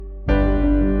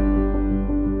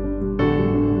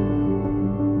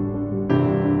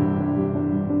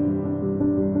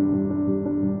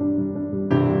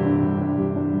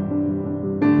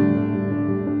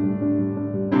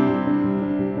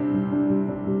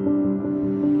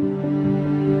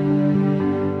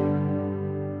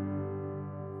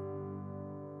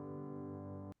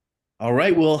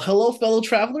right. Well, hello, fellow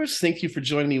travelers. Thank you for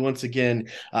joining me once again.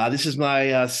 This is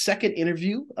my second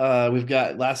interview. We've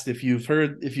got last. If you've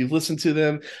listened to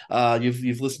them,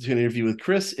 you've listened to an interview with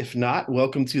Chris. If not,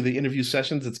 welcome to the interview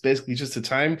sessions. It's basically just a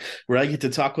time where I get to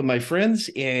talk with my friends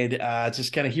and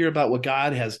just kind of hear about what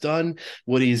God has done,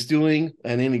 what He's doing,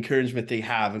 and any encouragement they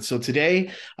have. And so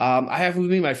today, I have with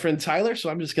me my friend Tyler.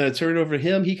 So I'm just going to turn it over to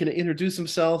him. He can introduce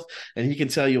himself and he can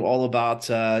tell you all about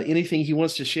anything he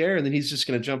wants to share, and then he's just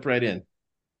going to jump right in.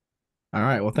 All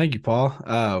right. Well, thank you, Paul.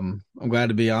 I'm glad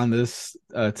to be on this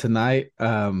tonight.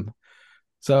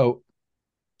 So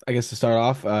I guess to start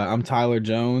off, I'm Tyler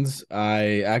Jones.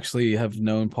 I actually have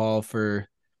known Paul for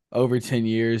over 10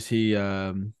 years. He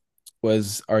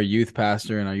was our youth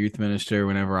pastor and our youth minister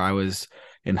whenever I was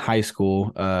in high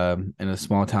school in a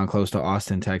small town close to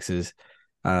Austin, Texas.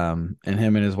 And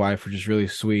him and his wife were just really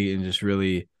sweet and just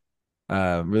really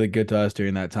good to us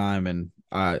during that time. And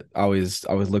I always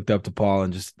looked up to Paul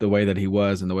and just the way that he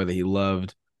was and the way that he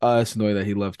loved us and the way that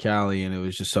he loved Cali. And it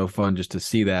was just so fun just to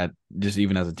see that just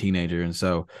even as a teenager. And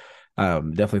so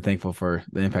definitely thankful for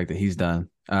the impact that he's done.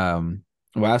 Well,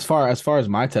 as far as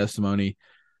my testimony,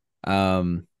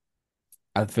 um,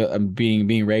 I feel I'm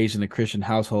being raised in a Christian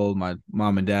household. My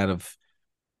mom and dad have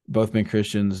both been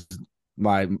Christians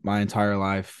my entire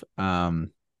life. So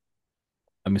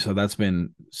that's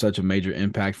been such a major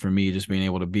impact for me, just being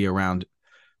able to be around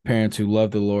parents who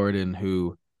love the Lord and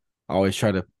who always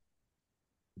try to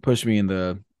push me in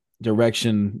the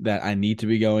direction that I need to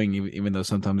be going, even though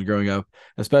sometimes growing up,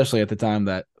 especially at the time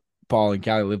that Paul and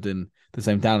Callie lived in the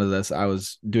same town as us, I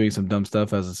was doing some dumb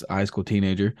stuff as a high school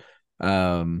teenager.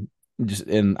 Um,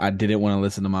 and I didn't want to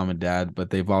listen to mom and dad,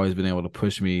 but they've always been able to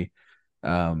push me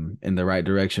in the right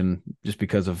direction just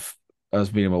because of us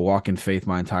being able to walk in faith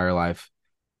my entire life.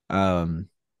 Um,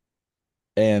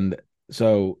 and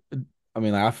so,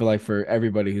 I feel like for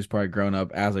everybody who's probably grown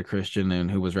up as a Christian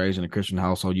and who was raised in a Christian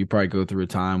household, you probably go through a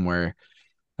time where,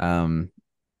 um,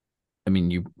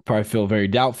 you probably feel very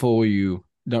doubtful. You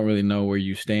don't really know where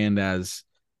you stand as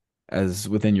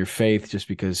within your faith, just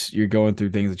because you're going through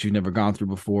things that you've never gone through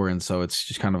before, and so it's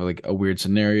just kind of like a weird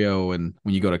scenario. And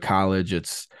when you go to college,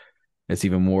 it's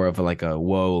even more of like a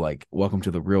whoa, like welcome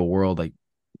to the real world. Like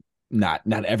not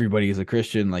everybody is a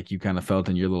Christian, like you kind of felt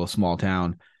in your little small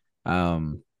town.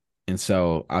 Um, and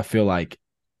so I feel like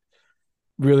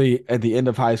really at the end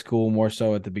of high school, more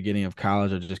so at the beginning of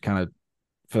college, I just kind of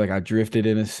feel like I drifted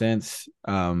in a sense.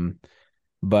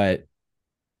 But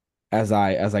as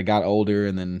I got older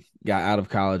and then got out of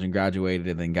college and graduated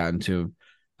and then got into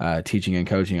teaching and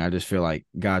coaching, I just feel like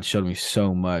God showed me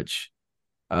so much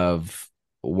of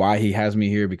why He has me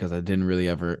here, because I didn't really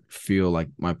ever feel like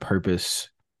my purpose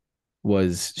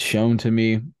was shown to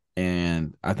me.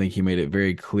 And I think He made it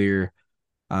very clear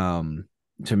um,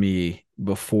 to me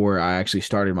before I actually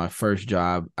started my first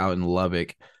job out in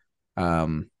Lubbock.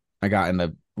 Um, I got in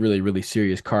a really, really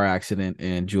serious car accident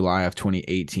in July of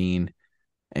 2018.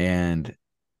 And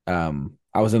I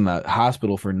was in the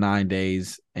hospital for 9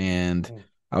 days, and Mm,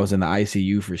 I was in the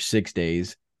ICU for 6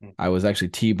 days. mm. I was actually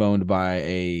T-boned by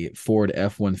a Ford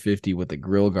F-150 with a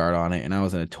grill guard on it, and I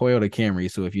was in a Toyota Camry.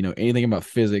 So if you know anything about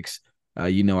physics,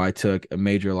 I took a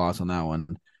major loss on that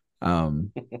one.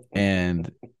 Um, and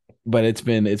but it's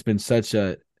been such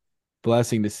a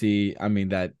blessing to see.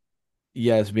 That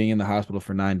yes, being in the hospital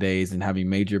for 9 days and having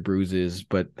major bruises,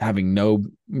 but having no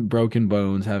broken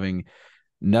bones, having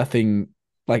nothing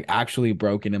like actually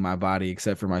broken in my body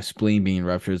except for my spleen being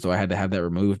ruptured, so I had to have that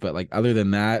removed. But like other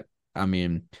than that,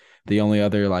 the only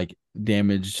other like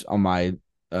damage on my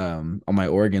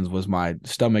organs was my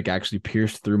stomach actually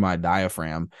pierced through my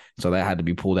diaphragm, so that had to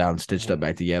be pulled out and stitched up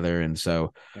back Mm. together. And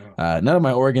so Yeah. none of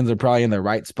my organs are probably in the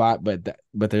right spot, but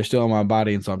they're still in my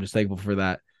body, and so I'm just thankful for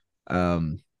that.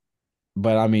 um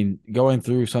but going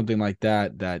through something like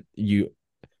that you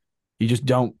just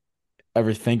don't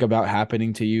ever think about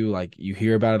happening to you. Like you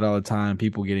hear about it all the time,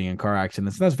 people getting in car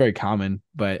accidents. That's very common,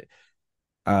 but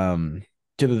um,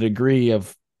 to the degree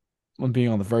of being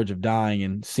on the verge of dying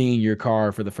and seeing your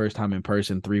car for the first time in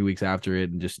person 3 weeks after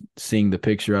it, and just seeing the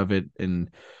picture of it and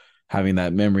having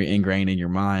that memory ingrained in your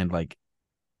mind, like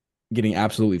getting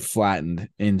absolutely flattened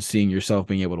and seeing yourself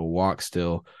being able to walk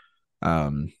still,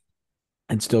 um,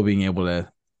 and still being able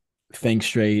to think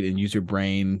straight and use your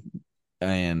brain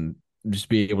and just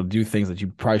be able to do things that you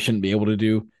probably shouldn't be able to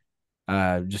do,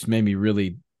 just made me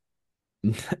really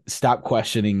stop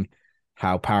questioning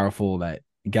how powerful that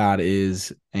God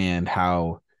is and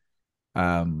how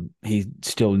he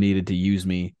still needed to use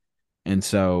me. And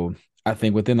so I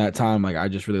think within that time, like I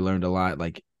just really learned a lot.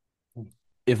 Like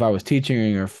if I was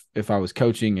teaching or if I was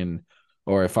coaching, and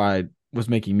or if I was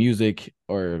making music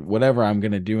or whatever I'm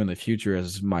gonna do in the future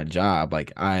as my job,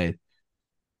 like I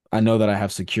know that I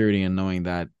have security in knowing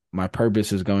that my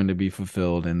purpose is going to be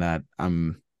fulfilled and that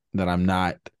I'm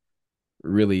not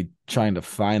really trying to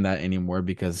find that anymore,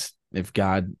 because if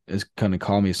God is going to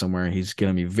call me somewhere, he's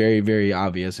going to be very, very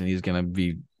obvious and he's going to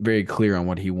be very clear on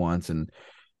what he wants. And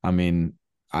I mean,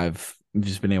 I've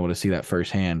just been able to see that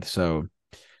firsthand. So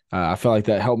I felt like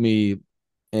that helped me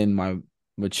in my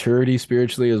maturity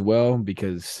spiritually as well,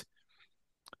 because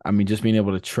I mean, just being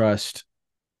able to trust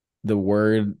the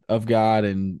word of God,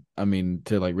 and I mean,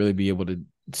 to like really be able to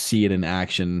see it in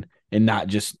action and not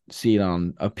just see it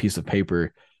on a piece of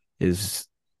paper is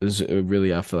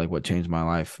really, I feel like, what changed my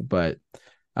life. But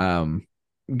um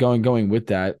going with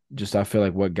that, just I feel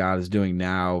like what God is doing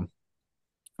now,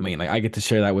 I mean, like I get to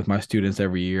share that with my students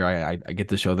every year. I get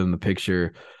to show them the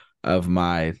picture of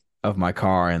my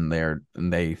car, and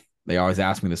they always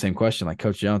ask me the same question, like,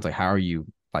 Coach Jones, like, how are you,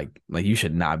 like you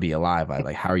should not be alive.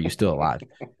 Like, how are you still alive?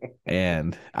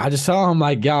 And I just tell him,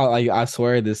 like, y'all, like, I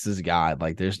swear this is God.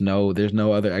 Like, there's no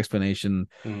other explanation.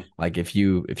 Mm. Like, if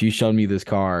you showed me this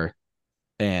car,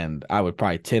 and I would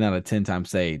probably 10 out of 10 times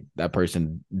say that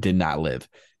person did not live.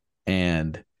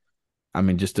 And I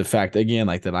mean, just the fact again,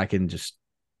 like that I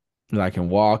can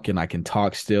walk and I can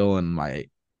talk still, and my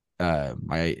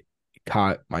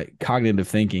cognitive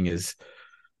thinking is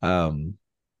um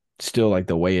still like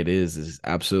the way it is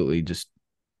absolutely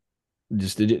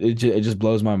it just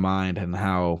blows my mind, and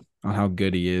how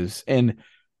good he is. And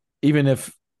even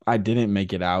if I didn't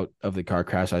make it out of the car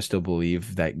crash, I still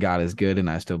believe that God is good, and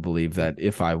I still believe that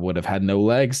if I would have had no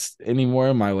legs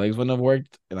anymore, my legs wouldn't have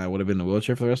worked, and I would have been in a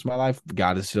wheelchair for the rest of my life.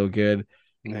 God is still good.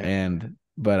 Man. And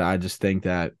but I just think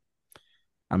that,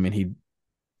 I mean, he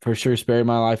for sure spared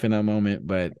my life in that moment,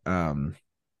 but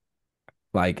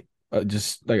like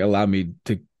just like allowed me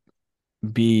to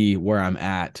be where I'm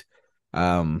at,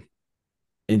 um,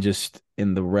 in just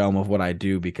in the realm of what I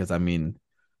do. Because I mean,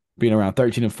 being around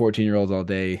 13 and 14-year-olds all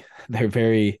day, they're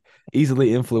very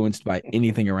easily influenced by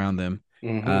anything around them,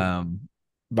 Mm-hmm. um,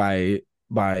 by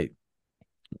by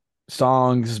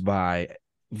songs, by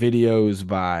videos,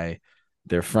 by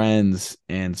their friends.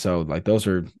 And so like those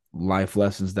are life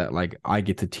lessons that like I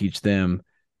get to teach them.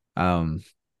 Um,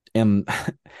 and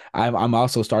I'm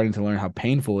also starting to learn how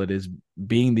painful it is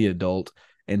being the adult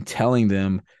and telling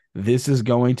them this is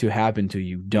going to happen to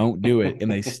you. Don't do it. And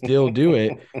they still do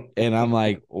it. And I'm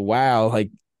like, wow,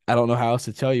 like I don't know how else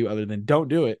to tell you other than don't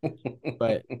do it.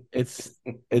 But it's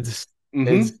it's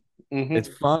it's Mm-hmm. Mm-hmm. it's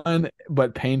fun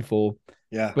but painful,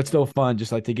 Yeah. but still fun,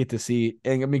 just like to get to see.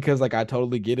 And because like I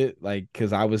totally get it, like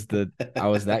because I was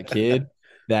that kid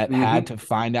that had Mm-hmm. to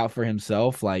find out for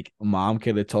himself. Like mom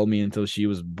could have told me until she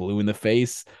was blue in the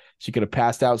face. She could have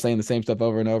passed out saying the same stuff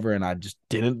over and over, and I just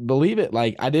didn't believe it.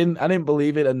 Like I didn't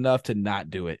believe it enough to not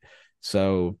do it.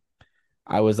 So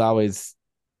I was always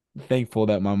thankful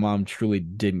that my mom truly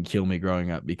didn't kill me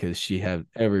growing up, because she had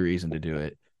every reason to do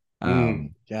it. Mm.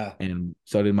 Um, Yeah. and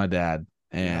so did my dad,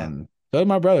 Yeah. and so did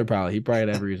my brother. Probably he probably had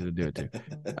every reason to do it too.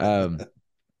 Um,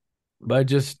 but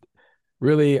just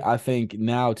really, I think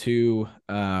now too.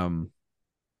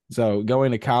 So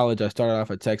going to college, I started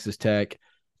off at Texas Tech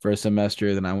for a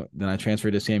semester. Then I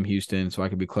transferred to Sam Houston so I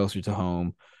could be closer to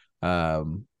home.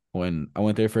 When I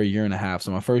went there for a year and a half,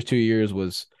 so my first 2 years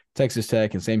was Texas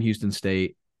Tech and Sam Houston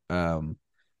State. Um,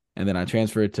 and then I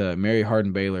transferred to Mary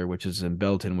Hardin Baylor, which is in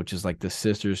Belton, which is like the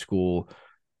sister school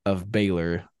of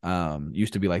Baylor.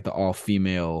 Used to be like the all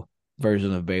female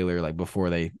version of Baylor, like before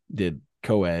they did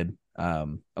co-ed, a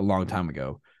long time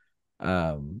ago.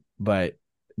 But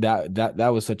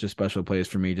that was such a special place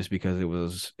for me, just because it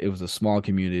was a small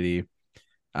community.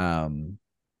 Um,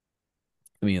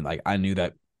 I mean, like I knew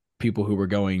that people who were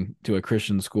going to a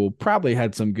Christian school probably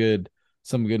had some good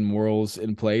morals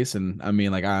in place. And I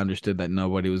mean, like I understood that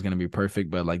nobody was going to be perfect,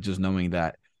 but like just knowing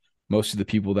that most of the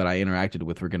people that I interacted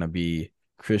with were going to be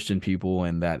Christian people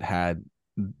and that had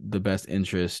the best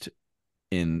interest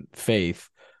in faith,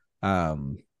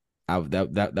 um,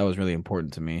 that was really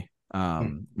important to me.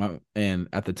 And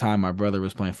at the time, my brother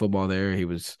was playing football there. He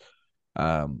was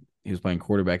playing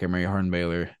quarterback at Mary Hardin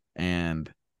Baylor,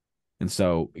 and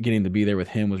so getting to be there with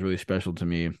him was really special to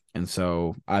me. And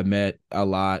so I met a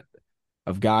lot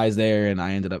of guys there, and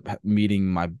I ended up meeting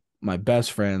my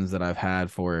best friends that I've had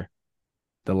for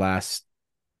the last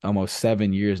almost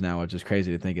 7 years now, which is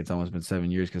crazy to think it's almost been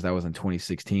 7 years, because that was in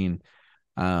 2016.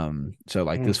 So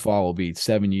like this Mm. fall will be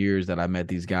 7 years that I met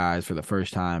these guys for the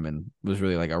first time and was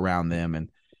really like around them.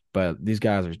 But these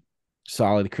guys are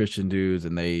solid Christian dudes,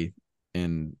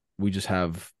 and we just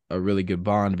have a really good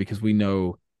bond, because we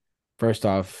know first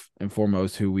off and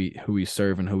foremost who we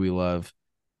serve and who we love,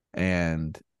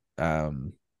 and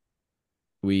um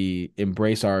we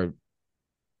embrace our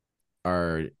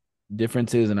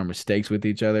differences and our mistakes with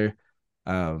each other.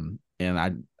 And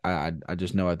I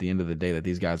just know at the end of the day that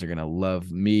these guys are gonna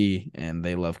love me and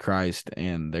they love Christ,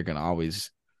 and they're gonna always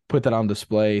put that on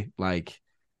display, like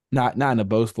not in a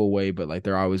boastful way, but like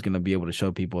they're always gonna be able to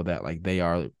show people that like they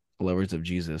are followers of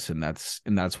Jesus, and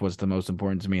that's what's the most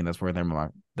important to me, and that's why they're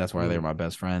Mm. my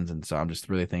best friends, and so I'm just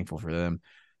really thankful for them.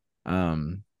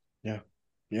 Um, Yeah.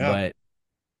 Yeah. but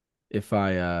if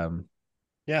I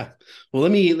Yeah. Well,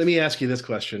 let me ask you this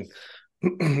question.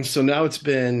 So now it's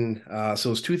been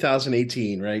so it's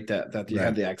 2018, right? That you had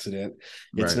right the accident.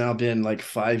 It's right now been like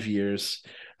 5 years.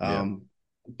 yeah.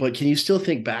 But can you still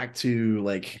think back to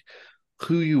like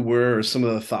who you were, or some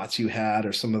of the thoughts you had,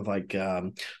 or some of like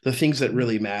the things that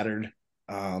really mattered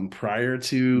prior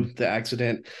to the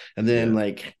accident? And then Yeah.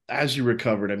 like as you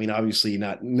recovered, I mean, obviously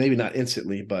not, maybe not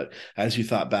instantly, but as you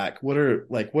thought back, what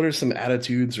are some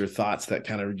attitudes or thoughts that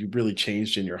kind of you really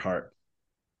changed in your heart?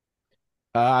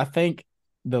 I think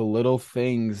the little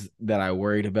things that I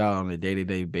worried about on a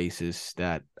day-to-day basis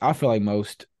that I feel like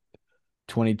most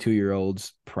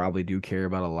 22-year-olds probably do care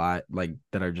about a lot, like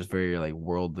that are just very like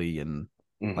worldly and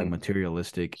like Hmm.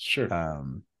 materialistic. Sure.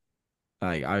 Um,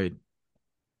 like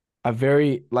I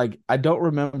very like I don't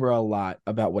remember a lot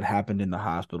about what happened in the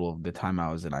hospital the time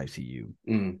I was in ICU.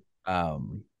 Mm.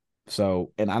 Um,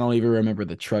 so and I don't even remember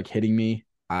the truck hitting me.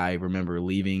 I remember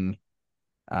leaving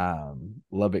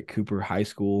Lubbock Cooper High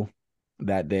School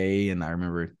that day, and I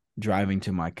remember driving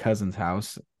to my cousin's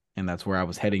house, and that's where I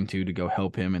was heading to go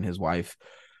help him and his wife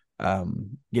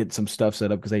get some stuff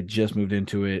set up because they just moved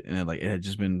into it, and it had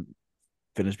just been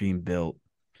finished being built.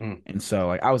 Mm. And so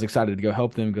like I was excited to go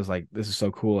help them because like this is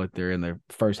so cool, like they're in their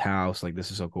first house, like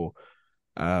this is so cool.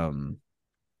 Um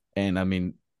and I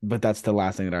mean, but that's the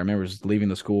last thing that I remember is leaving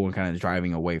the school and kind of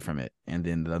driving away from it. And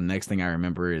then the next thing I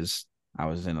remember is I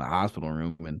was in the hospital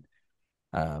room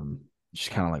and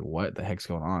just kind of like what the heck's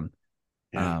going on.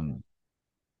 Yeah. um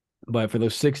but for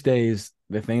those 6 days,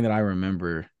 the thing that I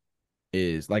remember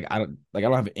is like I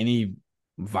don't have any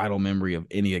vital memory of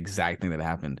any exact thing that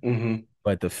happened, Hmm.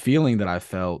 but the feeling that I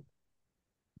felt,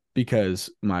 because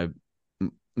my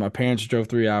parents drove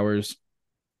 3 hours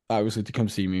obviously to come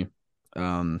see me.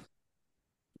 um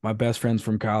my best friends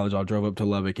from college all drove up to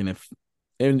Lubbock, and if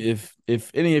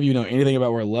any of you know anything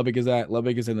about where Lubbock is at,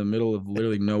 Lubbock is in the middle of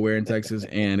literally nowhere in Texas,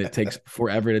 and it takes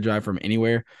forever to drive from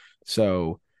anywhere.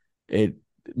 So it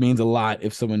means a lot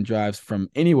if someone drives from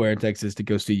anywhere in Texas to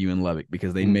go see you in Lubbock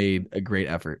because they Mm. made a great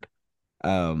effort.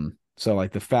 So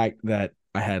like the fact that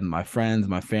I had my friends,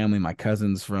 my family, my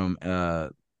cousins from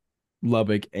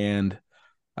Lubbock, and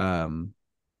um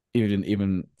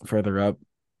even further up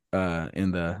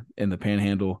in the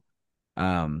Panhandle,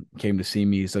 came to see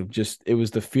me. So just it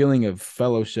was the feeling of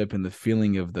fellowship and the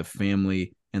feeling of the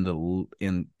family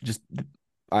and just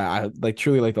I like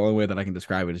truly, like the only way that I can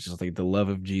describe it is just like the love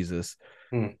of Jesus.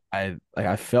 Mm.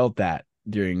 I felt that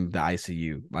during the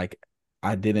ICU. Like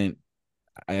I didn't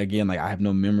again, like I have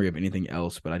no memory of anything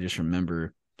else, but I just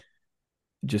remember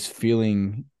just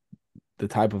feeling the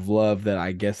type of love that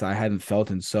I guess I hadn't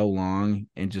felt in so long,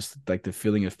 and just like the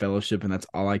feeling of fellowship, and that's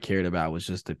all I cared about was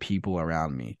just the people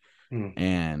around me. Mm.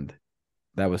 And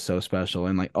that was so special,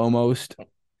 and like almost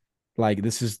like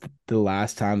this is the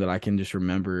last time that I can just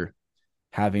remember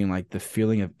having like the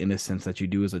feeling of innocence that you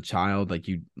do as a child, like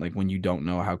you like when you don't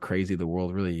know how crazy the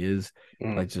world really is,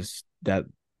 Mm. like just that,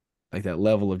 like that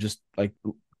level of just like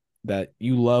that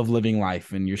you love living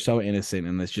life and you're so innocent,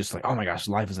 and it's just like, oh my gosh,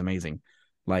 life is amazing.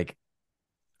 Like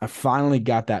I finally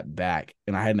got that back,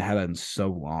 and I hadn't had that in so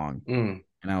long. Mm.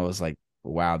 And I was like,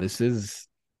 wow, this is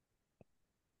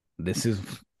this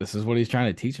is what he's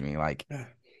trying to teach me. Like Yeah.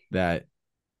 that,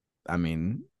 I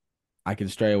mean, I can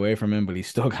stray away from him, but he's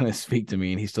still gonna speak to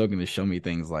me, and he's still gonna show me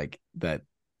things like that,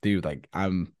 dude. Like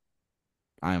I'm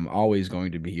always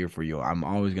going to be here for you. I'm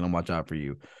always gonna watch out for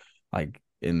you. Like,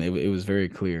 and it was very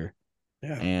clear.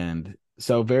 Yeah. And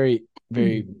so very,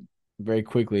 very, Mm. very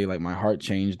quickly, like my heart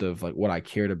changed of like what I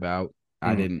cared about.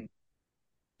 I Mm. didn't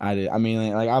I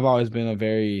mean, like I've always been a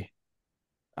very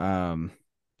and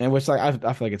which like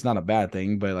I feel like it's not a bad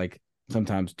thing, but like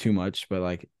sometimes too much, but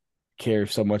like care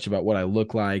so much about what I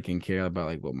look like and care about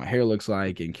like what my hair looks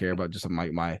like and care about just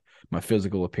like my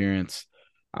physical appearance.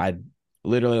 I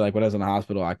literally, like when I was in the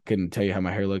hospital, I couldn't tell you how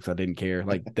my hair looks. I didn't care.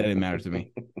 Like that didn't matter to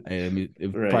me. I mean, it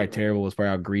was probably Right. terrible. It was probably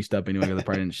all greased up anyway because I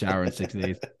probably didn't shower in 6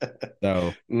 days.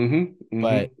 So, Hmm.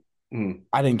 but Hmm. Mm,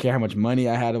 I didn't care how much money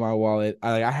I had in my wallet.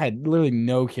 I had literally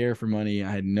no care for money.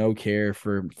 I had no care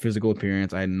for physical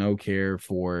appearance. I had no care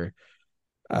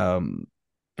um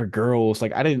for girls.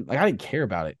 I didn't care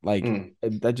about it. Like mm,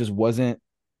 that just wasn't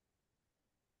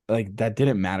like that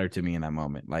didn't matter to me in that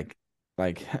moment. Like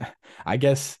I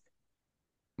guess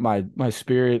my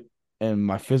spirit and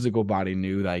my physical body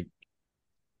knew like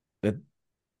that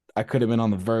I could have been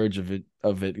on the verge of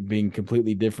it being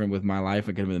completely different with my life.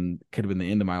 It could have been the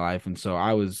end of my life. And so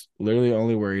I was literally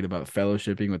only worried about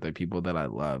fellowshipping with the people that I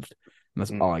loved. And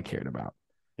that's all mm. I cared about.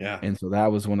 Yeah. And so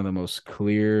that was one of the most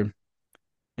clear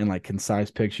and like concise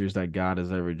pictures that God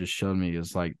has ever just shown me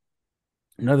is like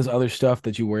none of this other stuff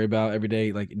that you worry about every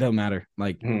day, like it doesn't matter.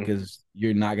 Like, Mm. because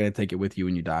you're not gonna take it with you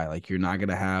when you die. Like Yep. you're not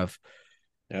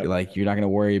gonna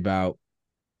worry about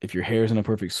if your hair's in a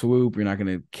perfect swoop, you're not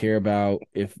gonna care about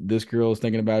if this girl is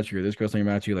thinking about you or this girl's thinking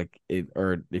about you, like it,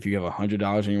 or if you have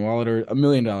 $100 in your wallet or $1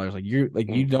 million, like you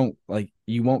Mm. don't like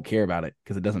you won't care about it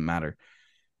because it doesn't matter.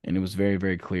 And it was very,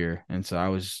 very clear. And so I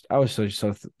was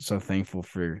so thankful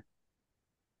for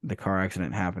the car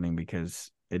accident happening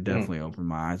because it Mm. definitely opened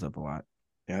my eyes up a lot.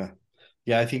 Yeah.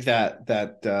 Yeah, I think that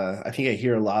I think I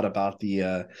hear a lot about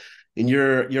the in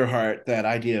your heart, that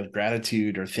idea of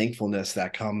gratitude or thankfulness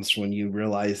that comes when you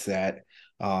realize that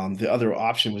the other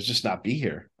option was just not be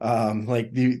here.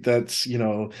 That's,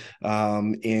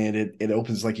 and it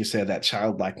opens, like you said, that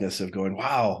childlikeness of going,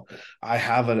 wow, I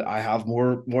have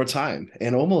more time,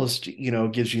 and almost,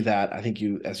 gives you that, I think,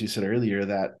 you, as you said earlier,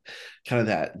 that kind of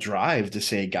that drive to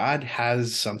say, God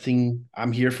has something,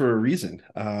 I'm here for a reason.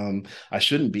 I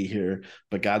shouldn't be here,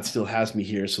 but God still has me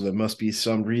here, so there must be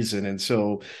some reason. And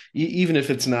so, even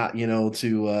if it's not,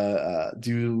 to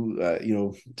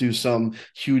do some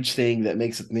huge thing that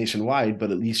makes it nationwide,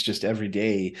 but at least just every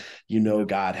day, Yep,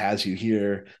 God has you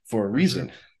here for a for sure.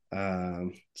 reason.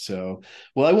 So,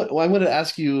 well, I want to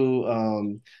ask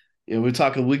you. We can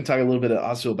talk a little bit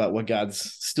also about what God's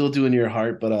still doing in your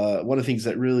heart. But one of the things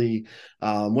that really,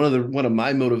 one of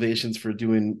my motivations for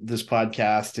doing this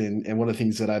podcast, and one of the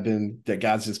things that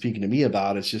God's been speaking to me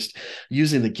about, is just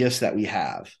using the gifts that we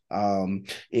have,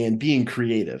 and being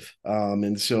creative.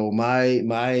 And so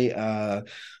my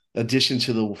addition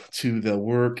to the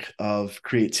work of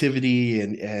creativity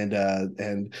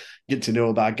and get to know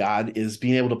about God is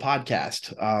being able to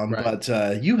podcast. Right.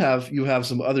 But you have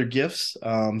some other gifts.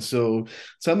 So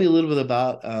tell me a little bit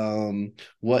about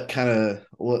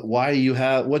why you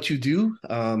have what you do,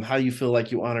 how you feel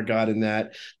like you honor God in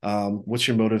that. What's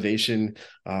your motivation?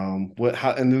 And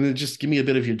then just give me a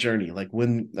bit of your journey. Like,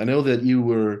 when I know that you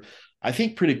were, I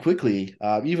think, pretty quickly,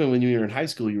 even when you were in high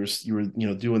school, you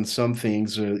were doing some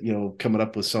things, or coming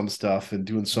up with some stuff and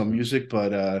doing some Mhm. music.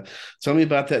 But tell me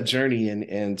about that journey,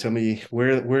 and tell me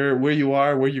where you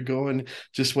are, where you're going,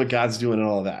 just what God's doing, and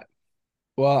all of that.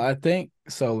 Well, I think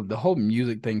so. The whole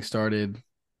music thing started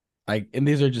like, and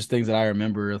these are just things that I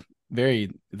remember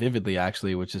very vividly,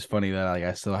 actually, which is funny that like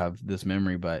I still have this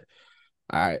memory. But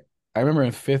I I remember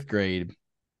in fifth grade,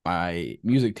 my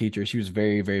music teacher, she was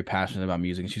very, very passionate about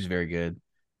music, and she was very good.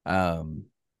 Um,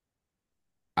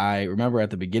 I remember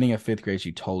at the beginning of fifth grade,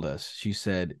 she told us, she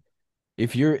said,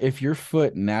 if your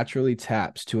foot naturally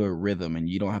taps to a rhythm and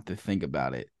you don't have to think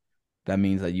about it, that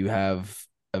means that you have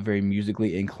a very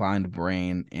musically inclined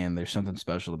brain, and there's something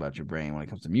special about your brain when it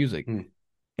comes to music. Hmm.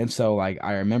 And so like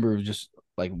I remember just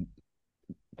like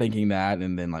thinking that,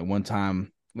 and then like one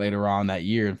time later on that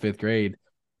year in fifth grade,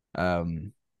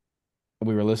 um,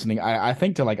 we were listening, I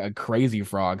think, to like a Crazy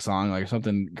Frog song, like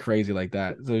something crazy like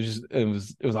that. So it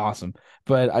was awesome.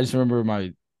 But I just remember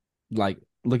my like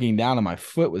looking down and my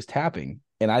foot was tapping,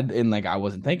 and like I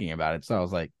wasn't thinking about it. So I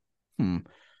was like, hmm,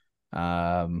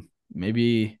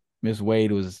 maybe Miss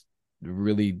Wade was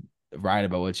really right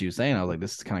about what she was saying. I was like,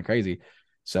 this is kind of crazy.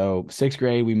 So sixth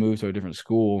grade, we moved to a different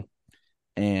school,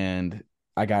 and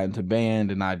I got into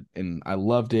band, and I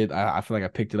loved it. I feel like I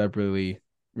picked it up really,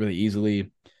 really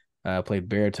easily. Played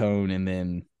baritone, and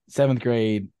then seventh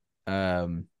grade,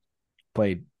 um,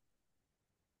 played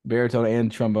baritone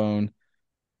and trombone,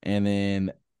 and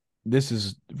then this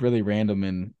is really random,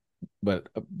 and but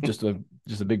just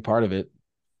a big part of it.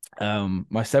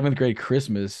 My seventh grade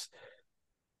Christmas,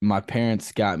 my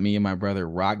parents got me and my brother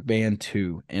Rock Band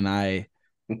 2, and I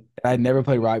never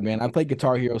played Rock Band. I played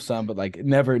Guitar Hero some, but like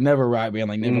never Rock Band,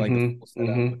 like never like the Mm-hmm. full setup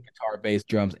with Mm-hmm. guitar, bass,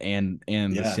 drums, and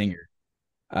the Yeah. singer.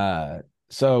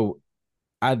 So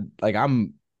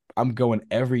I'm going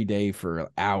every day for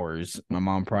hours. My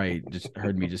mom probably just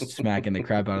heard me just smacking the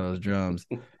crap out of those drums.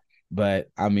 But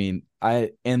I mean,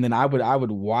 and then I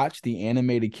would watch the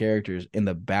animated characters in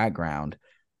the background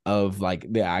of like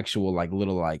the actual like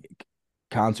little like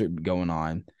concert going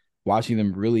on. watching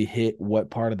them really hit what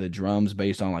part of the drums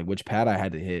based on like which pad I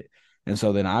had to hit. And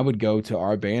so then I would go to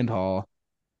our band hall,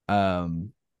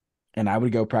 um, and I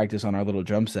would go practice on our little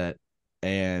drum set,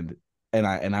 and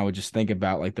I would just think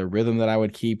about like the rhythm that I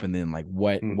would keep, and then like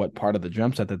Mm. what part of the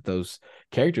drum set that those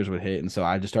characters would hit. And so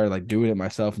I just started like doing it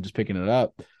myself and just picking it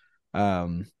up.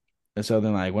 Um, and so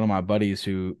then like one of my buddies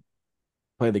who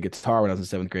played the guitar when I was in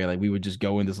seventh grade, like we would just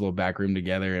go in this little back room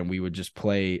together and we would just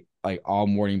play like all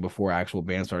morning before actual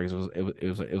band started. It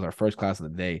was our first class of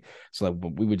the day. So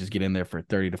like we would just get in there for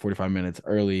 30 to 45 minutes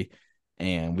early,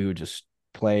 and we would just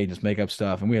play, just make up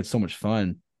stuff, and we had so much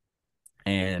fun.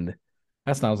 And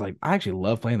that's when I was like, I actually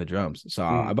love playing the drums. So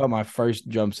I Mm. bought my first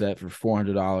drum set for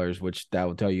 $400, which that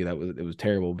would tell you that it was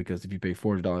terrible, because if you pay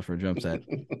 $400 for a drum set,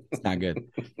 it's not good.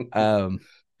 Um,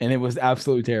 and it was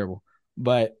absolutely terrible.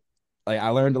 But like I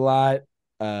learned a lot.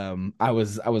 I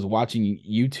was watching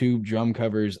YouTube drum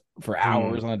covers for Mm.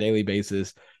 hours on a daily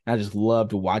basis. And I just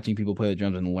loved watching people play the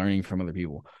drums and learning from other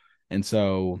people. And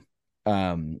so,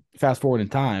 fast forward in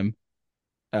time,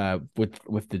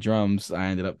 with the drums, I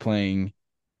ended up playing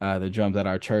the drums at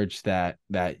our church that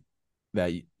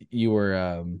you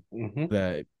were Hmm.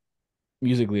 the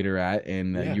music leader at,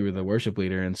 and Yeah. you were the worship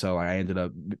leader. And so I ended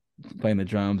up playing the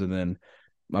drums, and then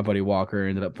my buddy Walker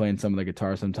ended up playing some of the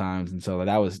guitar sometimes. And so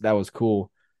that was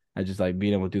cool. I just like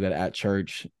being able to do that at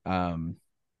church.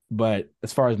 But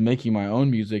as far as making my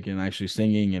own music and actually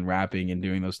singing and rapping and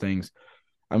doing those things,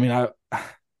 I mean,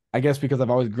 I guess because I've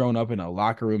always grown up in a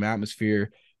locker room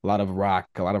atmosphere, a lot of rock,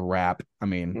 a lot of rap. I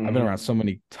mean, I've been Hmm. around so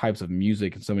many types of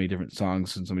music and so many different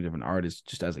songs and so many different artists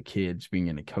just as a kid, just being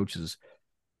in a coach's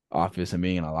office and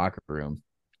being in a locker room.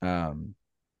 Um,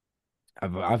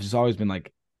 I've just always been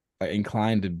like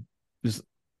inclined to just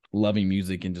loving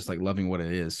music and just like loving what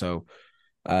it is. So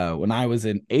when I was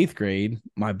in eighth grade,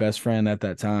 my best friend at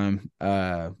that time,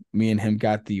 me and him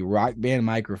got the Rock Band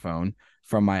microphone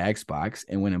from my Xbox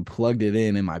and went and plugged it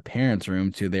in my parents'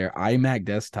 room to their iMac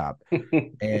desktop.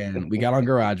 And we got on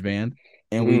GarageBand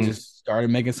and we Mm. just started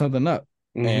making something up.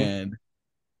 Hmm. And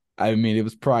I mean, it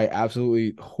was probably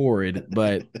absolutely horrid,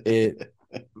 but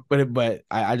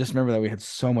I just remember that we had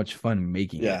so much fun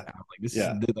making it. Yeah. I was like, this is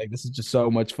Yeah. like this is just so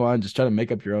much fun. Just try to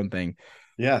make up your own thing.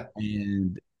 Yeah.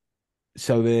 And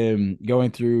so then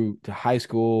going through to high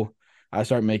school, I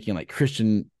started making like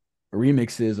Christian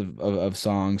remixes of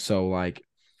songs. So like,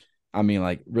 I mean,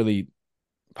 like really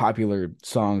popular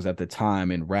songs at the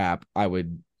time in rap, I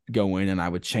would go in and I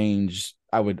would change.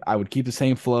 I would keep the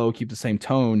same flow, keep the same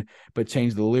tone, but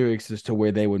change the lyrics as to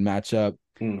where they would match up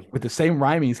Mm. with the same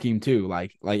rhyming scheme too.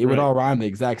 Like it would Right. all rhyme the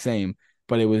exact same,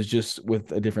 but it was just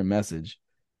with a different message.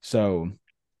 So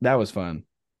that was fun.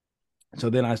 So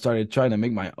then I started trying to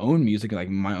make my own music, like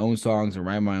my own songs and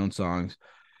write my own songs.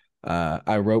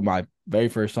 I wrote my very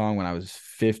first song when I was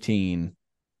 15,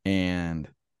 and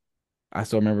I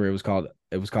still remember it was called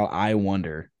I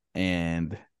Wonder.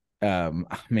 And I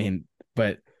mean,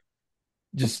 but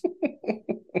just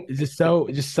it's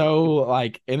just so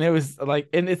like, and it was like,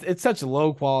 and it's such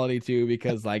low quality too,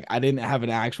 because like I didn't have an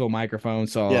actual microphone,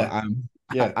 so Yeah. I'm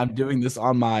Yeah. I'm doing this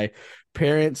on my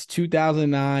parents'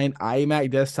 2009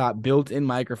 iMac desktop built-in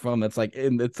microphone that's like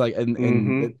in it's like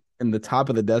Hmm. in the top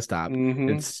of the desktop. It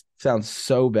Hmm. sounds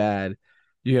so bad.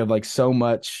 You have like so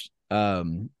much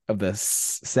of the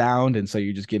sound, and so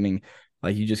you're just getting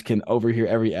like, you just can overhear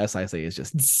every S I say. It's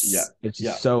just Yeah. it's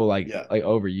Yeah. just so Yeah. like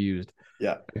overused,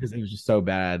 Yeah. because it was just so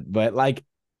bad. But like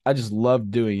I just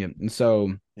loved doing it. And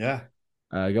so Yeah.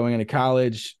 going into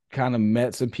college, kind of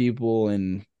met some people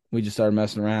and we just started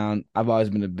messing around. I've always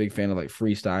been a big fan of like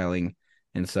freestyling.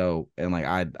 And so, and like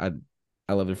I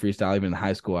love to freestyle. Even in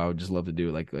high school, I would just love to do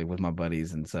it like with my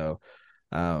buddies. And so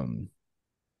um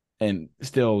and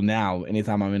still now,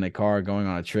 anytime I'm in a car going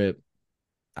on a trip,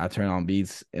 I turn on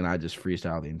beats and I just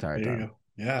freestyle the entire There you time. go.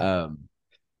 Yeah.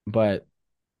 But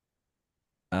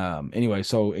anyway,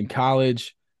 so in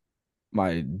college,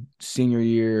 my senior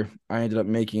year, I ended up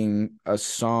making a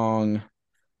song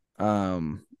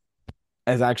um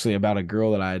as actually about a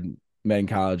girl that I'd met in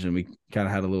college, and we kind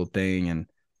of had a little thing. And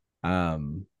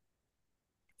um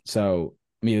so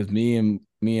me and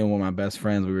one of my best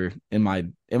friends, we were in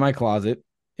my closet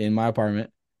in my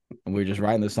apartment, and we were just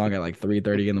writing the song at like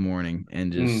 3:30 in the morning,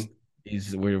 and just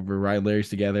Mm. we're writing lyrics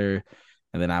together.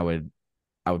 And then I would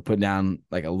put down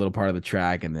like a little part of the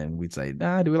track, and then we'd say,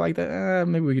 nah, do we like that?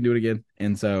 Maybe we can do it again.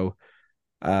 And so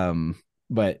um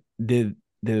but did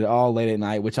it all late at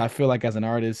night, which I feel like as an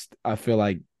artist, I feel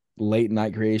like late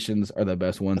night creations are the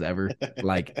best ones ever.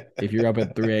 Like if you're up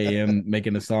at 3 a.m.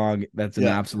 making a song, that's an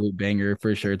Yeah. absolute banger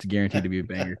for sure. It's guaranteed to be a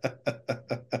banger.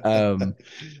 Um,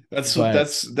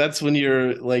 but That's when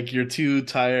you're like you're too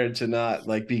tired to not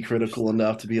like be critical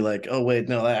enough to be like, oh wait,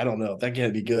 no, I don't know, that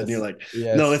can't be good. And you're yes, like,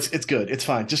 no, yes, it's good, it's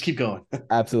fine, just keep going.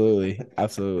 absolutely,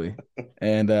 absolutely.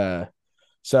 And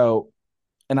so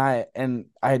and I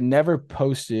had never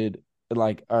posted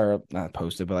like or not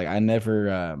posted, but like I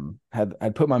never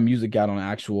had put my music out on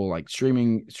actual like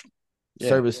streaming Yeah.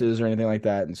 services or anything like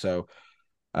that. And so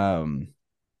um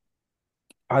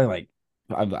I like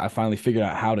I finally figured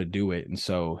out how to do it. And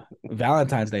so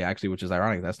Valentine's Day actually, which is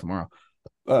ironic, that's tomorrow,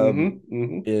 um,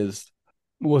 Mm-hmm. is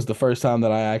was the first time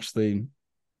that I actually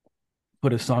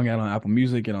put a song out on Apple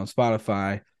Music and on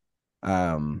Spotify,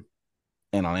 um,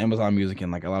 and on Amazon Music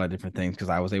and like a lot of different things because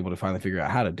I was able to finally figure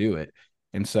out how to do it.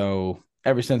 And so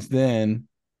ever since then,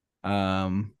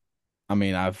 um, I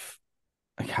mean, I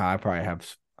probably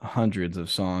have hundreds of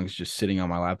songs just sitting on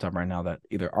my laptop right now that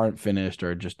either aren't finished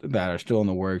or just that are still in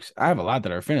the works. I have a lot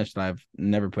that are finished that I've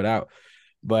never put out,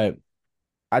 but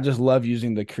I just love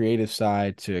using the creative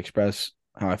side to express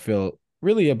how I feel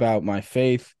really about my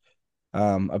faith,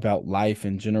 about life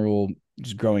in general,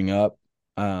 just growing up,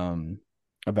 um,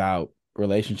 about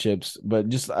relationships, but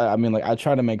just I mean, like I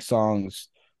try to make songs.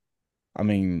 I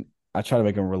mean, I try to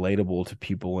make them relatable to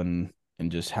people and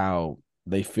just how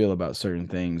they feel about certain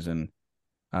things. And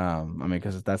I mean,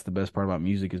 because that's the best part about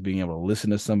music is being able to listen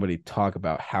to somebody talk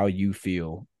about how you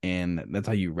feel, and that's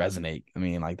how you resonate. I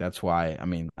mean, like that's why. I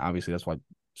mean, obviously, that's why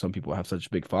some people have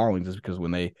such big followings is because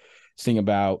when they sing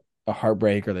about a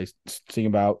heartbreak or they sing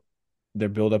about their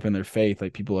build up in their faith,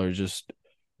 like people are just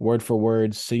word for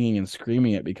word singing and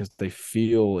screaming it because they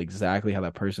feel exactly how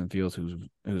that person feels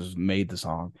who's made the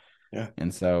song. Yeah.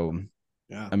 And so,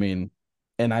 Yeah. I mean,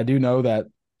 and I do know that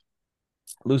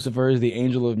Lucifer is the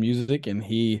angel of music, and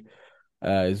he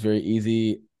is very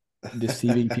easy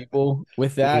deceiving people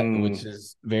with that, which Mm.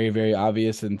 is very, very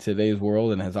obvious in today's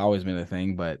world and has always been a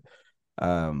thing. But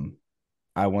um,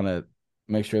 I want to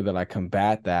make sure that I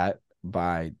combat that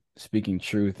by speaking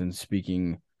truth and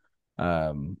speaking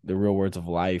the real words of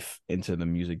life into the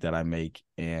music that I make,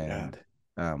 Yeah. and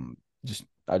um, just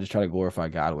I just try to glorify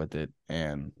God with it,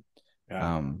 and Yeah.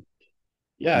 um,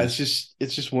 Yeah, just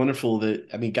it's just wonderful that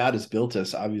I mean God has built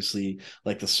us obviously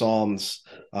like the Psalms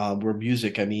were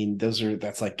music. I mean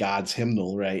that's like God's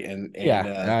hymnal, right? yeah,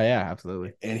 yeah,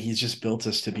 absolutely, And he's just built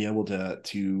us to be able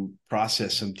to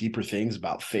process some deeper things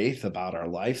about faith, about our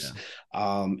lives.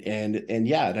 yeah, And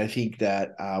yeah, and I think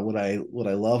that what I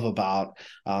love about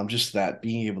just that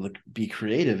being able to be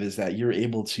creative is that you're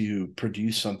able to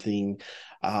produce something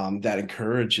that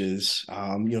encourages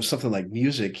something like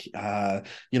music. yeah,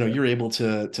 You're able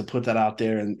to put that out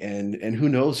there, and who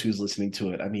knows who's listening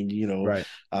to it. I mean, right,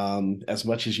 as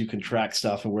much as you can track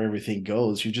stuff and where everything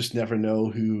goes, you just never know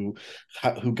who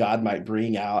God might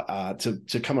bring out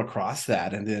to come across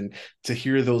that, and then to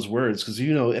hear those words, because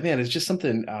man, it's just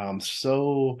something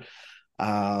so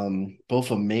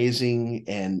both amazing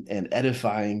and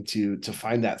edifying to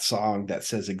find that song that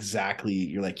says exactly,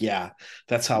 you're like, yeah,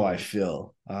 that's how I yeah,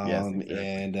 feel. yes,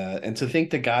 exactly, And to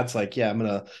think that God's like, yeah,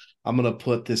 I'm gonna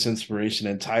put this inspiration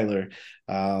in Tyler,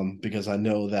 because I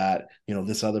know that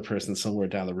this other person somewhere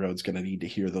down the road is gonna need to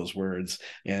hear those words,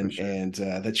 for and sure,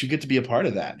 that you get to be a part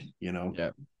of that. yeah,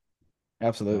 Uh,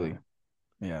 absolutely,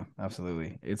 yeah,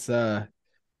 absolutely. It's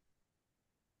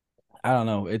I don't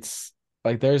know. It's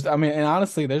like there's I mean, and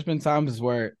honestly, there's been times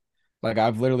where like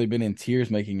I've literally been in tears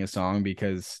making a song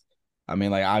because I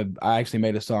mean like I actually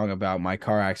made a song about my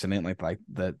car accident. Like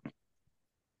the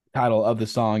title of the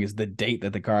song is the date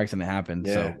that the car accident happened.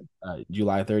 yeah. So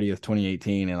July 30th,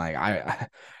 2018. And like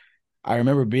I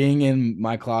remember being in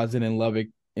my closet in Lubbock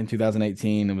in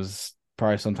 2018. It was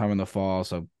probably sometime in the fall,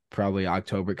 so probably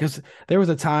October. Because there was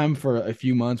a time for a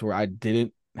few months where I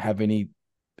didn't have any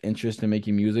interest in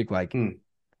making music. Like Hmm.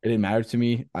 it didn't matter to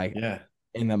me. Like Yeah.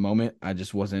 in that moment, I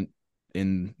just wasn't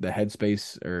in the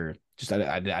headspace or just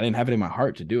I didn't have it in my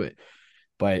heart to do it.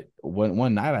 But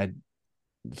one night I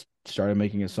started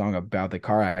making a song about the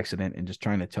car accident and just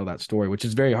trying to tell that story, which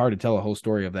is very hard to tell a whole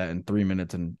story of that in 3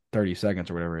 minutes and 30 seconds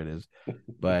or whatever it is.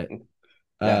 But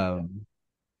Yeah. um,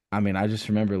 I mean, I just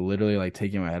remember literally like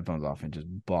taking my headphones off and just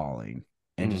bawling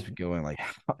and Hmm. just going like,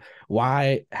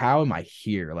 why, how am I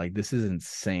here? Like, this is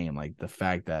insane. Like the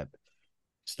fact that I'm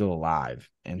still alive.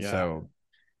 And Yeah. so,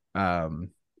 um,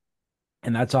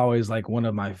 and that's always like one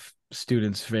of my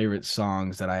students' favorite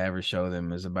songs that I ever show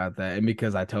them is about that. And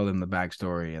because I tell them the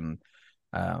backstory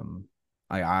um,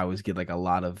 I always get like a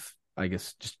lot of, I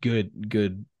guess, just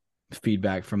good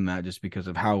feedback from that just because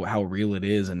of how real it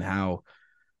is and how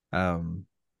um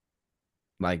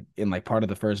like in like part of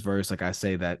the first verse, like I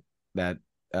say that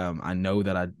I know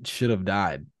that I should have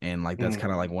died, and like that's Mm,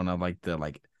 kind of like one of like the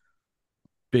like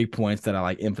big points that I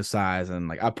like emphasize, and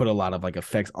like I put a lot of like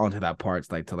effects onto that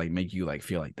parts like to like make you like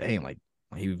feel like dang, like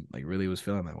he like really was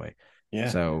feeling that way.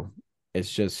 yeah. So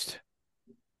it's just,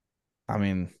 I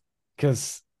mean,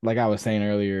 because like I was saying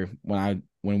earlier,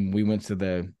 when we went to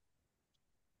the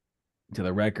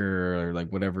wrecker or like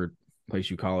whatever place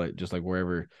you call it, just like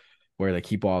wherever where they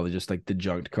keep all the just like the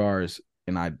junked cars,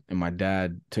 and my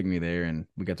dad took me there and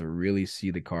we got to really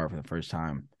see the car for the first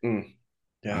time. Mm,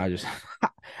 yeah. I just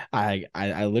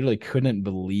I literally couldn't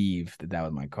believe that that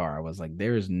was my car. I was like,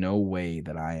 there is no way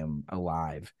that I am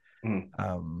alive.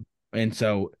 Mm, And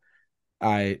so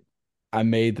I I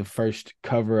made the first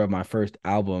cover of my first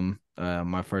album.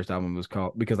 My first album was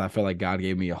called, because I felt like God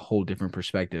gave me a whole different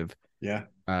perspective yeah.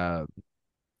 uh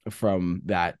from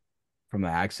that from the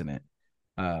accident.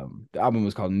 The album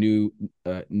was called New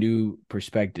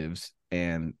Perspectives,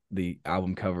 and the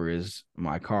album cover is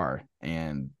my car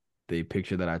and the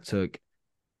picture that I took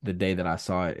the day that I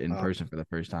saw it in Oh, person for the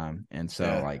first time. And so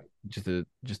yeah. like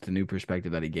just a new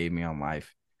perspective that he gave me on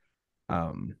life.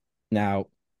 Um Now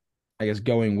I guess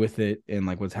going with it and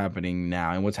like what's happening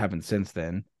now and what's happened since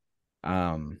then.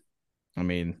 Um I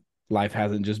mean, life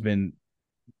hasn't just been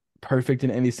perfect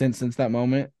in any sense since that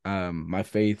moment. My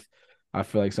faith, I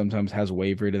feel like sometimes has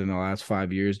wavered in the last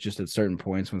 5 years, just at certain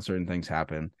points when certain things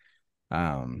happen.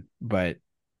 But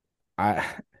I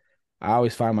I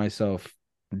always find myself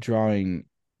drawing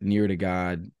near to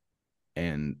God,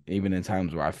 and even in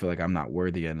times where I feel like I'm not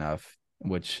worthy enough,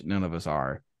 which none of us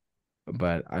are,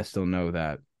 but I still know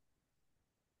that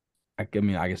I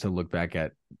mean I guess to look back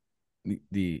at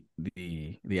the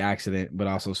accident, but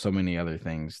also so many other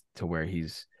things to where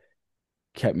he's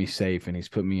kept me safe and he's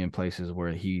put me in places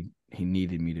where he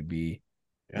needed me to be,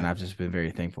 and Yeah. I've just been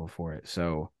very thankful for it.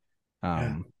 So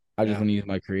Yeah. I just Yeah. want to use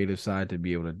my creative side to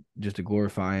be able to just to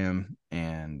glorify him,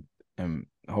 and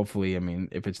hopefully, I mean,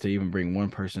 if it's to even bring one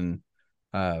person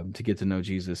to get to know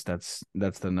Jesus, that's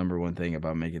the number one thing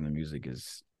about making the music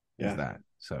is Yeah. that.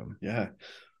 So Yeah.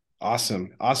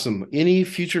 Awesome. Awesome. Any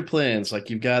future plans? Like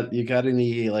you got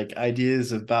any like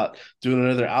ideas about doing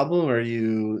another album? Are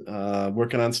you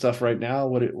working on stuff right now?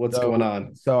 What's going so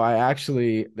on? so I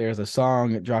actually, there's a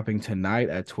song dropping tonight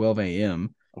at 12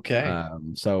 a.m. Okay.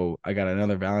 So I got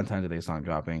another Valentine's Day song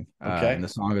dropping. And Okay. the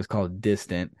song is called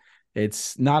Distant.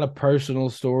 It's not a personal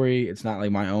story. It's not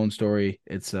like my own story.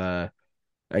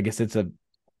 I guess it's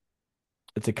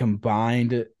a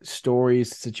combined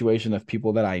stories situation of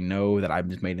people that I know that I've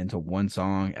just made into one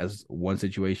song as one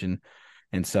situation.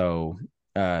 And so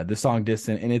the song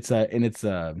Distant, and it's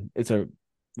a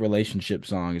relationship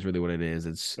song is really what it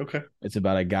is. Okay. It's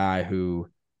about a guy who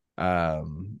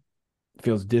um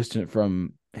feels distant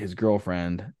from his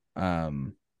girlfriend,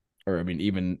 or I mean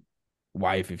even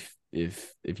wife,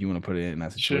 if you want to put it in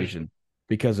that Sure. situation,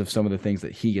 because of some of the things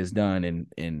that he has done,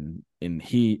 and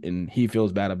he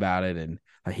feels bad about it, and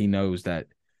he knows that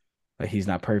he's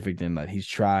not perfect and that he's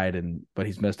tried, and but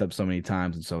he's messed up so many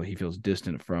times, and so he feels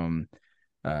distant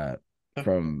uh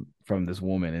from this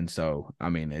woman. And so I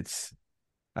mean it's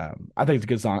I think it's a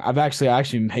good song. I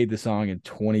actually made the song in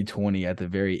 2020 at the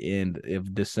very end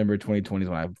of December 2020 is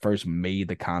when I first made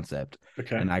the concept,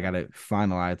 Okay. and I got it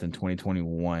finalized in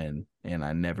 2021, and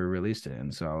I never released it.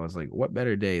 And so I was like, what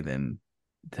better day than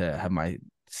to have my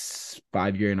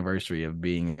 5 year anniversary of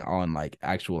being on like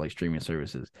actual like streaming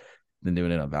services than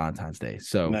doing it on Valentine's Day.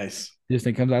 So Nice. this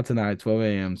thing comes out tonight, 12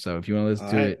 a.m. So if you want to listen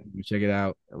All to right. it, check it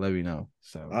out. Let me know. All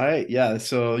So right. Yeah.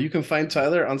 So you can find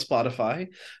Tyler on Spotify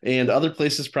and other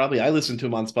places probably. I listen to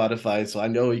him on Spotify, so I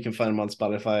know you can find him on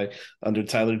Spotify under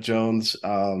Tyler Jones.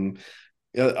 Are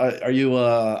you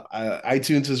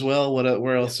iTunes as well?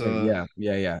 Where yes, else? sir.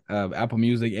 Yeah. Apple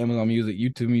Music, Amazon Music,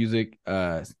 YouTube Music.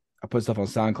 I put stuff on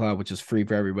SoundCloud, which is free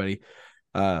for everybody.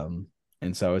 Um,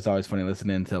 and so it's always funny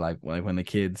listening to like when the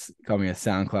kids call me a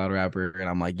SoundCloud rapper, and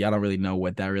I'm like, y'all don't really know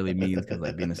what that really means, because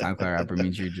like being a SoundCloud rapper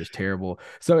means you're just terrible.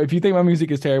 So if you think my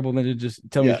music is terrible, then just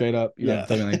tell me Yeah. straight up. You don't have Yeah.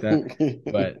 to tell me like that.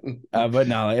 But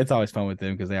no, it's always fun with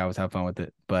them because they always have fun with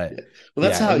it. But Yeah. Well,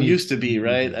 that's yeah, how it any used to be,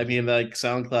 right? I mean, like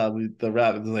SoundCloud, the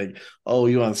rap is like, oh,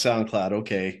 you on SoundCloud?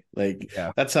 Okay, like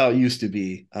yeah, that's how it used to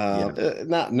be. yeah,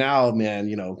 Not now, man.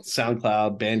 You know,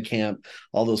 SoundCloud, Bandcamp,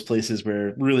 all those places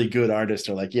where really good artists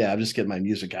are like, yeah, I'm just getting my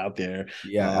music out there.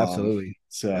 yeah, Um, absolutely,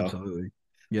 so absolutely.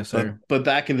 Yes, sir. But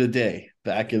back in the Yeah, day,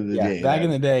 back in that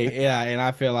the day, yeah, and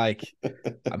I feel like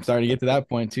I'm starting to get to that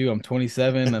point too. I'm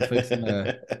 27.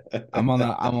 I'm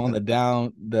on the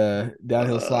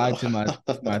downhill slide to my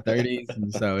 30s,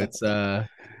 and so it's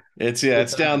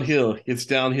it's downhill. It's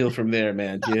downhill from there,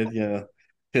 man.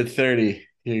 Hit 30.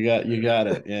 You got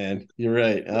it, man. You're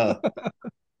right.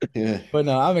 Yeah. but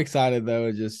no, I'm excited though.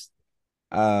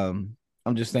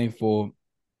 I'm just thankful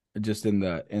just in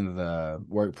the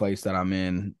workplace that I'm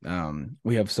in.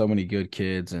 We have so many good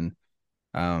kids, and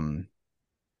um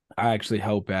I actually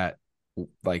help at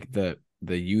like the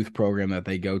youth program that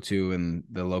they go to and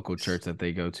the local church that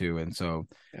they go to. And so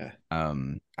Yeah.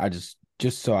 I just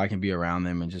so I can be around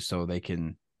them and just so they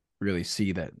can really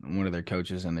see that one of their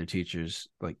coaches and their teachers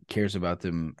like cares about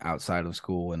them outside of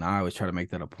school. And I always try to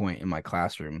make that a point in my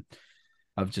classroom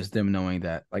of just them knowing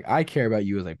that like I care about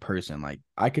you as a person. Like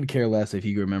I could care less if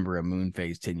you remember a moon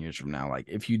phase 10 years from now. Like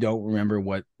if you don't remember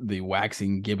what the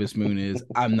waxing gibbous moon is,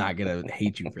 I'm not gonna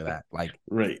hate you for that. Like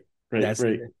Right. Right. that's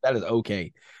Right. that is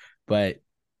okay. But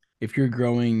if you're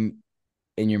growing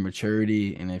in your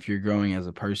maturity and if you're growing as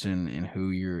a person and who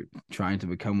you're trying to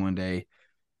become one day,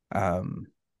 um,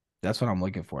 that's what I'm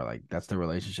looking for. Like that's the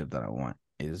relationship that I want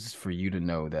is for you to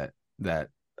know that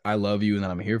I love you and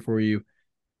that I'm here for you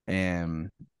and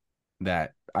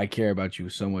that I care about you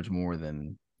so much more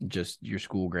than just your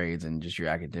school grades and just your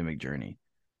academic journey.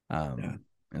 Yeah.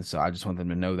 And so I just want them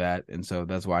to know that. And so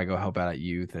that's why I go help out at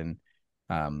youth and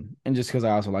just because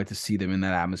I also like to see them in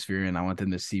that atmosphere and I want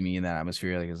them to see me in that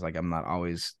atmosphere. Like it's like I'm not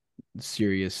always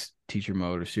serious teacher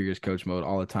mode or serious coach mode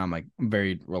all the time. Like I'm a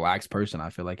very relaxed person, I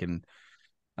feel like in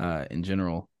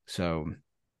general. So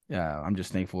I'm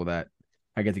just thankful that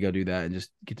I get to go do that and just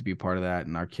get to be a part of that.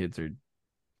 And our kids are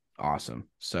awesome.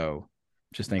 So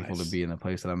just thankful to Nice. be in the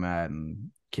place that I'm at and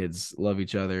kids love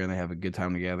each other and they have a good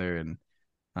time together and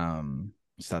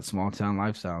it's that small town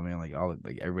lifestyle, man. Like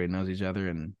everybody knows each other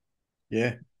and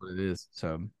Yeah. what it is.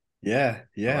 So Yeah. I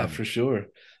Yeah, love it. for sure.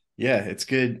 Yeah, it's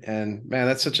good. And man,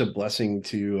 that's such a blessing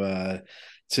to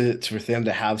for them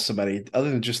to have somebody other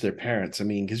than just their parents. I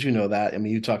mean, because you know that. I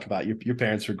mean, you talk about your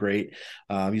parents were great.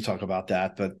 You talk about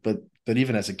that, but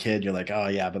even as a kid, you're like, oh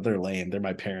yeah, but they're lame. They're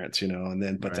my parents, you know. And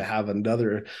then, but to Right. have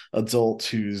another adult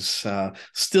who's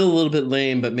still a little bit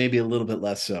lame, but maybe a little bit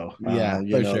less so. Yeah,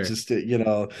 for sure. Just to,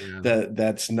 Yeah.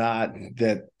 that's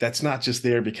not just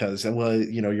there because well,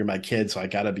 you're my kid, so I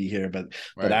gotta be here, but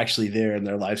Right. actually there in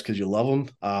their lives because you love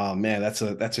them. Man, that's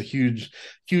a huge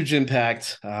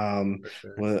impact. For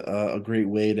sure. A great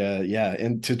way to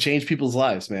and to change people's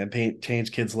lives, man.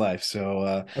 Change kids' lives.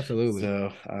 Absolutely.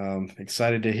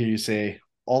 Excited to hear you say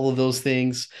all of those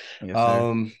things. Yes,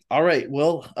 sir. All right,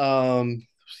 well,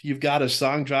 you've got a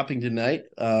song dropping tonight.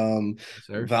 Yes,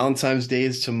 sir. Valentine's Day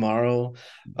is tomorrow.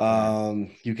 Yes, sir.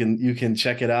 You can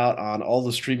check it out on all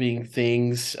the streaming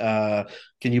things. Can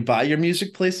you buy your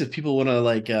music place if people want to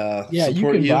like Yeah, you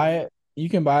support can you? buy it. You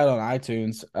can buy it on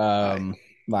iTunes. All right.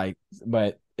 Like,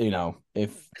 but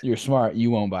if you're smart, you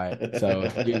won't buy it. So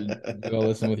you go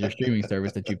listen with your streaming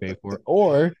service that you pay for,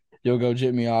 or you'll go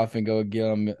jip me off and go get it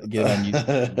on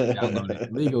YouTube and download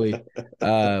it legally,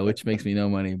 which makes me no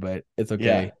money, but it's Yeah.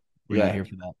 okay. We're not Yeah. here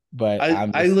for that. But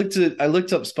I'm just I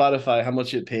looked up Spotify how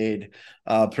much it paid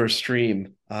per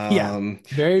stream. yeah,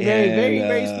 very, very, And very,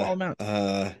 very small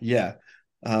amounts. yeah.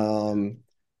 Um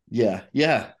yeah,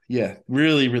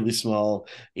 really, really small.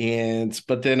 And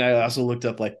but then I also looked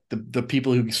up like the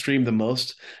people who stream the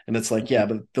most, and it's like, yeah,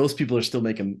 but those people are still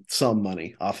making some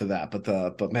money off of that.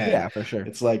 But man, Yeah, for sure.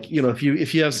 it's like, if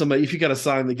you have somebody, if you got a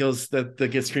song that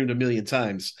gets streamed a million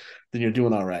times, then you're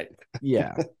doing all right.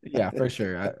 Yeah, yeah, for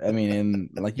sure. I mean, and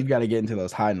like you've got to get into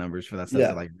those high numbers for that stuff to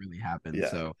Yeah. like really happen. Yeah.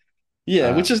 So,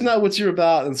 Yeah, which is um, not what you're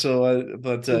about. And so,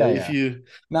 yeah, yeah.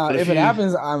 Now, but if if it you,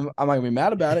 happens, I'm not gonna be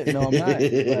mad about it. No, I'm not.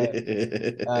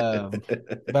 Um,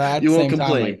 but at you the won't same time,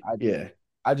 complain. Yeah.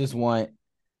 I just want.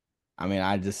 I mean,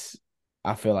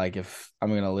 I feel like if I'm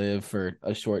gonna live for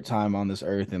a short time on this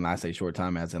earth, and I say short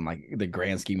time as in like the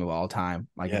grand scheme of all time,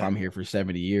 like if Yeah. I'm here for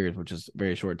 70 years, which is a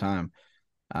very short time,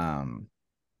 um,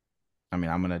 I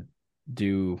mean, I'm gonna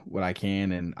do what I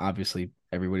can, and obviously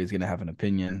everybody's gonna have an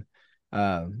opinion.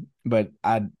 But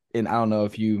I don't know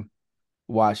if you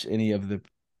watch any of the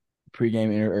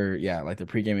like the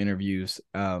pregame interviews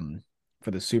for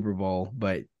the Super Bowl,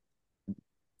 but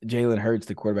Jalen Hurts,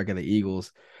 the quarterback of the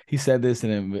Eagles, he said this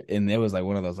and it was like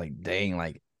one of those like dang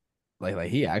like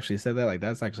he actually said that, like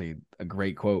that's actually a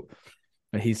great quote.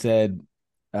 But he said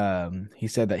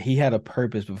that he had a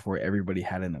purpose before everybody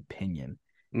had an opinion.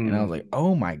 And I was Mm. like,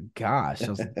 oh my gosh. I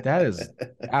was like, that is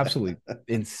absolutely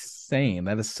insane.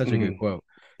 That is such a good Mm. quote.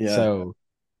 Yeah. So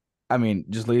I mean,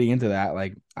 just leading into that,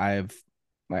 like I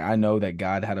know that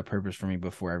God had a purpose for me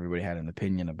before everybody had an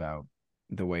opinion about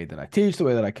the way that I teach, the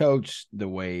way that I coach, the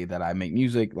way that I make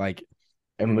music. Like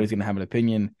everybody's Mm. gonna have an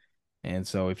opinion. And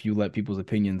so if you let people's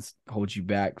opinions hold you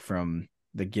back from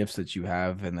the gifts that you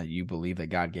have and that you believe that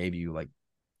God gave you, like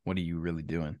what are you really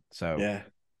doing? So Yeah.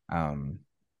 um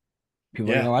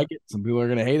people are gonna Yeah. like it, some people are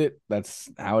gonna hate it. That's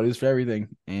how it is for everything.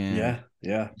 And Yeah.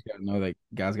 Yeah. you just gotta know that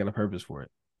God's got a purpose for it.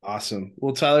 Awesome.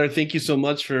 Well, Tyler, thank you so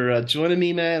much for joining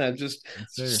me, man. I'm just Yes,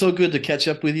 sir. so good to catch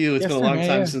up with you. It's been Yes, a sir, long man.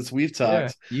 time Yeah. since we've Yeah.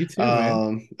 talked. You too,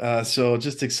 man. So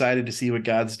just excited to see what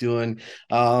God's doing.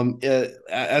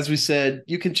 As we said,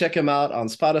 you can check him out on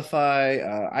Spotify,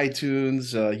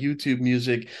 iTunes, YouTube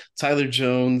Music. Tyler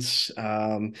Jones.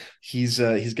 He's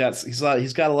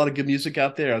got a lot of good music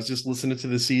out there. I was just listening to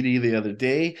the CD the other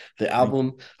day. The Thank you.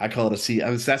 album, I call it a CD.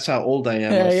 That's how old I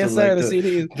am. Yeah, So yes, sir. like The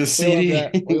CDs. the We love CD.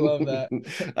 that. We love that.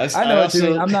 I I know what you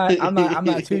mean. also I'm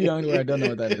not too young to where I don't know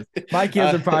what that is. My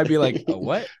kids would probably be like, "A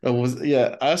what?" I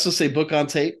also say book on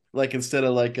tape, like instead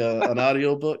of like an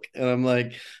audio book, and I'm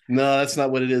like, no, that's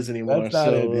not what it is anymore. That's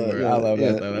not it So anymore. I yeah, love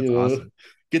that yeah, though. That's awesome.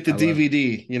 get the I love it.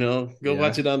 DVD, go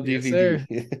watch Yeah. it on Yes, sir.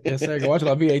 DVD. Yes, sir. Go watch it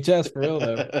on VHS for real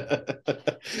though. Watch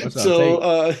it on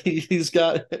So tape. he's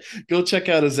got go check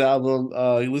out his album.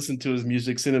 Listen to his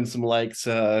music, send him some likes,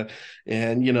 and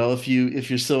if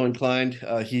you're so inclined,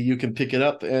 you can pick it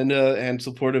up and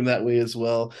support him that way as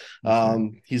well. Yes, sir.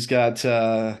 He's got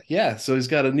so he's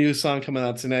got a new song coming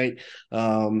out tonight.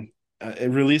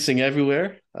 Releasing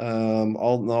everywhere, on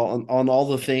all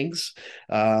the things.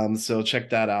 So check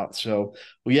that out. So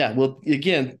well, yeah. Well,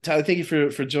 again, Tyler, thank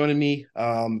you for joining me.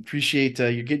 Appreciate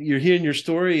you're hearing your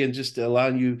story and just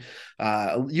allowing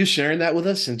you sharing that with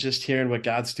us and just hearing what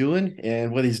God's doing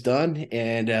and what He's done.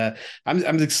 And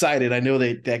I'm excited. I know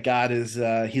that God is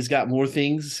He's got more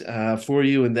things for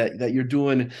you, and that you're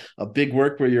doing a big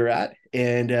work where you're at.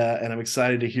 And I'm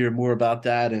excited to hear more about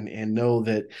that and know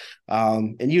that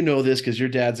and you know this because your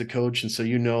dad's a coach, and so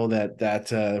you know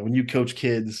that when you coach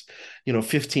kids,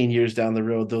 15 years down the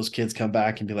road, those kids come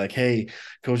back and be like, "Hey,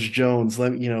 Coach Jones,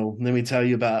 let me tell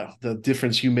you about the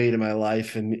difference you made in my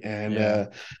life." And Yeah.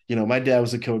 my dad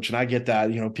was a coach, and I get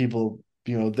that. People,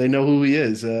 they know who he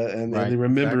is, and they Right.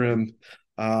 remember Exactly.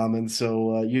 him. And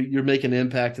so you're making an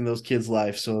impact in those kids'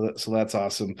 life. So that's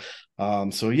awesome.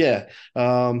 So yeah.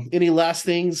 Any last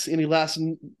things? Any last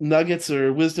nuggets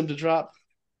or wisdom to drop?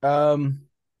 Um,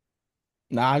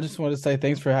 I just want to say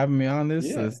thanks for having me on this.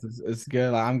 Yeah. It's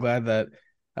good. I'm glad that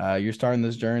you're starting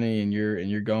this journey and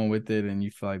you're going with it and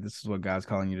you feel like this is what God's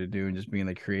calling you to do and just being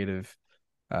the creative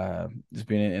just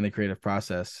being in the creative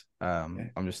process. Okay.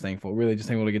 I'm just thankful, really just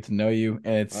thankful to get to know you.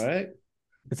 And All right.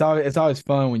 it's always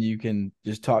fun when you can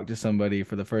just talk to somebody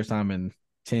for the first time in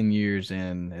 10 years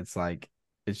and it's like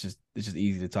it's just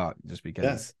easy to talk just Yeah.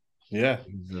 because Yeah.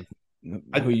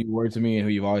 of who I you were to me and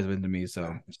who you've always been to me.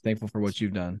 So just thankful for what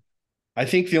you've done. I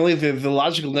think the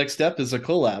logical next step is a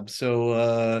collab.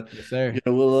 So Yes, sir.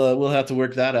 we'll have to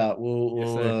work that out. We'll Yes,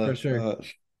 we'll sir. For sure.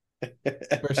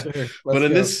 For sure.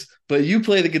 Let's go. but you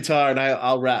play the guitar and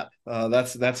I'll rap.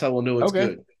 That's how we'll know it's Okay.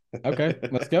 good. Okay.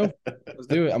 Let's go. Let's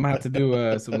do it. I'm gonna have to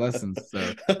do some lessons. So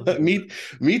let's do me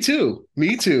me too.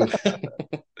 Me too.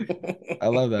 it. I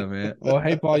love that, man. Well,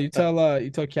 hey Paul, you tell Callie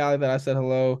that I said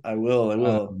hello. I will. I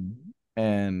will.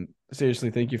 And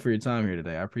seriously, thank you for your time here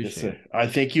today. I Yes, appreciate sir. it. I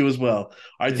thank you as well. All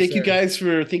right, Yes, sir.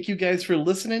 thank you guys for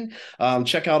listening.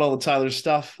 Check out all the Tyler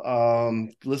stuff.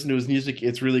 Listen to his music;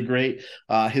 it's really great.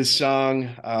 His song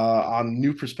on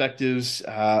New Perspectives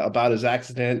about his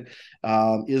accident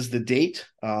is the date.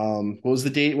 What was the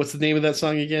date? What's the name of that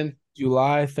song again?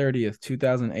 July 30th,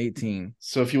 2018.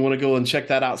 So if you want to go and check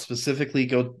that out specifically,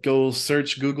 go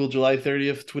search Google July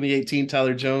 30th, 2018,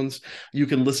 Tyler Jones. You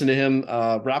can listen to him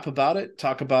rap about it,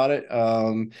 talk about it,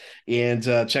 and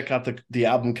check out the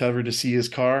album cover to see his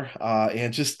car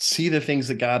and just see the things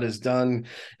that God has done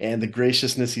and the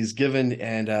graciousness He's given.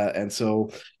 And so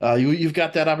you've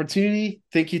got that opportunity.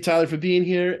 Thank you, Tyler, for being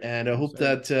here, and I Yes, hope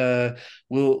sir. that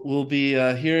we'll be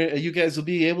here. You guys will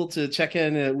be able to check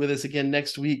in with us again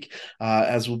next week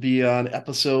as we'll be on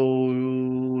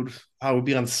episode. I will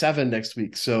be on 7 next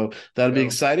week, so that'll be Go.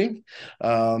 exciting.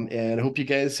 And I hope you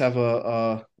guys have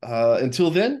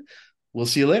until then. We'll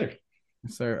see you later.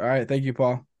 Yes, sir. All right. Thank you,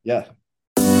 Paul. Yeah.